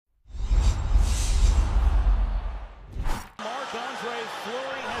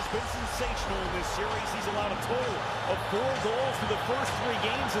been sensational in this series. He's allowed a total of 4 goals through the first 3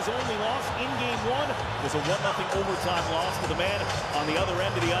 games. His only loss in Game 1 was a 1-0 overtime loss to the man on the other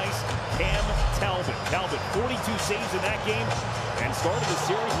end of the ice, Cam Talbot. Talbot, 42 saves in that game, and started the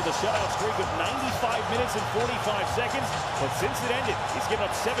series with a shutout streak of 95 minutes and 45 seconds. But since it ended, he's given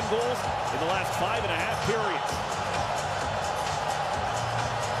up 7 goals in the last 5.5 periods.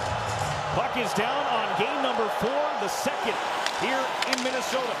 Puck is down on game number 4, the second here in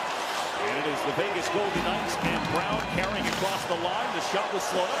Minnesota. And it is the Vegas Golden Knights, and Brown carrying across the line. The shot was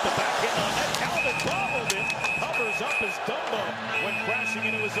slowed up, the backhand on net. Talbot bobbled it, covers up as Dumbo went crashing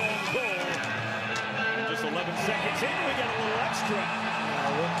into his own goal. And just 11 seconds in, we get a little extra.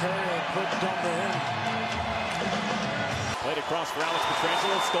 Will Carrier put Dumbo in. Played across for Alex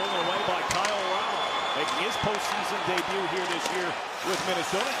Pietrangelo, stolen away by Kyle Rao, making his postseason debut here this year with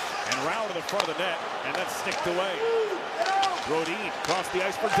Minnesota. And Rao to the front of the net, and that's sticked away. Brodin across the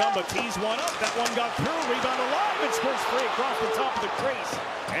ice for Dumba, tees one up. That one got through, rebound alive, and scores free across the top of the crease.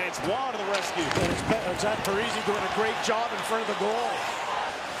 And it's Waugh to the rescue. It's that Parisi doing a great job in front of the goal.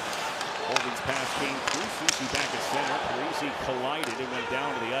 Holden's pass came through, Susie back at center. Parisi collided and went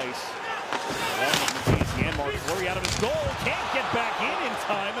down to the ice. And Marc-Andre Fleury out of his goal, can't get back in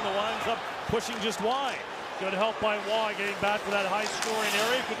time, and the line's up pushing just wide. Good help by Waugh, getting back to that high-scoring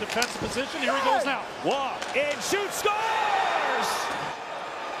area. Good defensive position. Here he goes now. Waugh, and shoots, scores!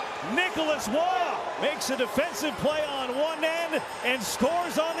 Nicholas Waugh makes a defensive play on one end and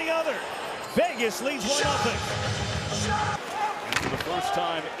scores on the other. Vegas leads 1-0. And for the first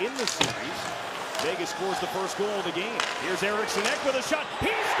time in the series, Vegas scores the first goal of the game. Here's Eriksson Ek with a shot. He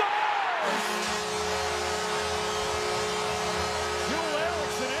scores!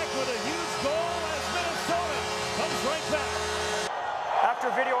 After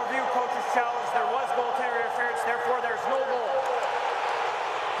video review, coach's challenge, there was goaltender interference, therefore there's no goal.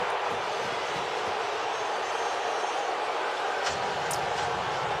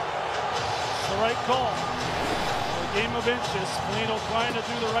 The right call. A game of inches. Foligno trying to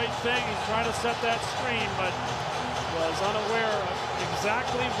do the right thing. He's trying to set that screen, but was unaware of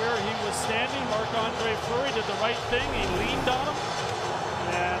exactly where he was standing. Marc-Andre Fleury did the right thing. He leaned on him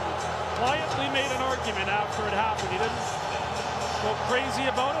and quietly made an argument after it happened. He didn't go crazy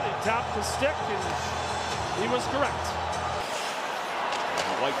about it. He tapped the stick, and he was correct.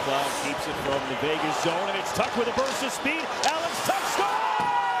 White Cloud keeps it from the Vegas zone, and it's Tuch with a burst of speed. Alex Tuch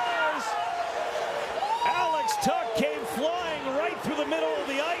scores! Alex Tuch came flying right through the middle of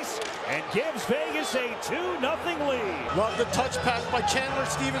the ice and gives Vegas a 2-0 lead. Love the touch pass by Chandler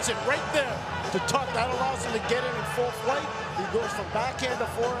Stevenson right there to Tuch. That allows him to get in full flight. He goes from backhand to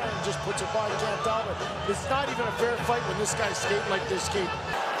forehand and just puts it by Cam Talbot. It's not even a fair fight when this guy's skating like this skate.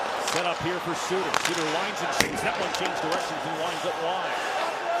 Set up here for Suter. Suter lines and shoots. That one changed directions and winds up wide.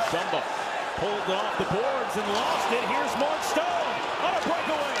 Dumba pulled off the boards and lost it. Here's Mark Stone on a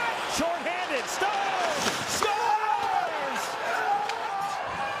breakaway. Short-handed. Stone scores!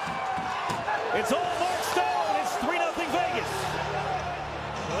 It's all Mark Stone. It's 3-0 Vegas.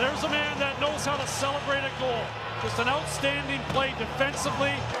 Well, there's a man that knows how to celebrate a goal. Just an outstanding play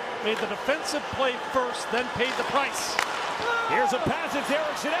defensively. Made the defensive play first, then paid the price. Here's a pass. It's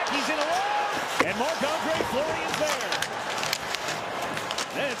Eriksson Ek. He's in a row. And Marc-Andre Fleury is there.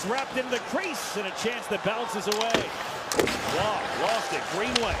 Then it's wrapped into the crease, and a chance that bounces away. Waugh lost it.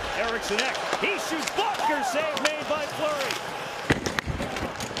 Greenway. Eriksson Ek. He shoots. Blocker save made by Fleury.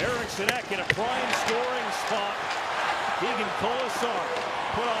 Eriksson Ek in a prime scoring spot. Keegan Colasar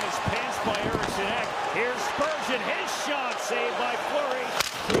put on his pants by Eriksson Ek. Here's Spurgeon, his shot saved by Fleury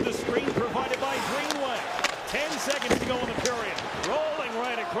through the screen provided by Greenway. 10 seconds to go in the period. Rolling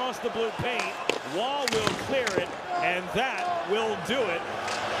right across the blue paint. Waugh will clear it, and that will do it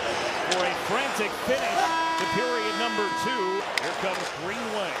for a frantic finish to period number 2. Here comes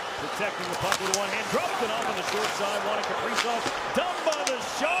Greenway, protecting the puck with one hand. Dropped it off on the short side, wanting Kaprizov. Dumba the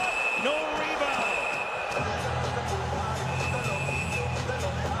shot, no rebound.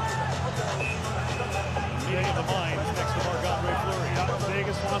 The mind next to Marc-Andre Fleury.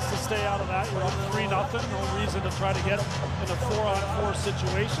 Vegas wants to stay out of that. You're up 3-0. No reason to try to get in a 4-on-4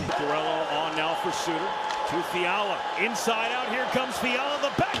 situation. Torello on now for Suter. To Fiala. Inside out. Here comes Fiala.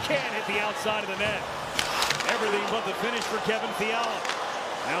 The backhand hit the outside of the net. Everything but the finish for Kevin Fiala.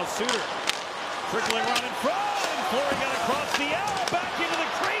 Now Suter. Trickling around in front. And Fleury got across Fiala. Back into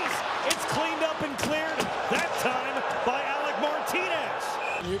the crease. It's cleaned up and cleared. That time by Alec Martinez.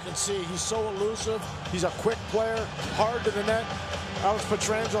 You can see he's so elusive. He's a quick player, hard to the net. Alex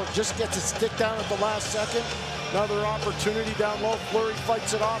Pietrangelo just gets his stick down at the last second. Another opportunity down low. Fleury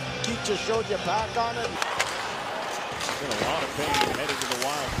fights it off. Keith just showed you back on it. In a lot of pain headed to the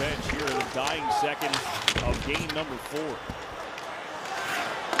Wild bench here in the dying seconds of game number 4.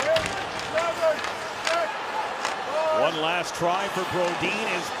 One last try for Brodin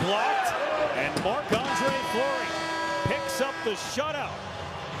is blocked, and Marc-Andre Fleury picks up the shutout.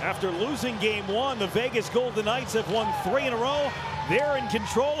 After losing game 1, the Vegas Golden Knights have won 3 in a row. They're in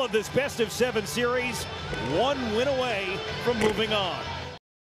control of this best-of-7 series, 1 win away from moving on.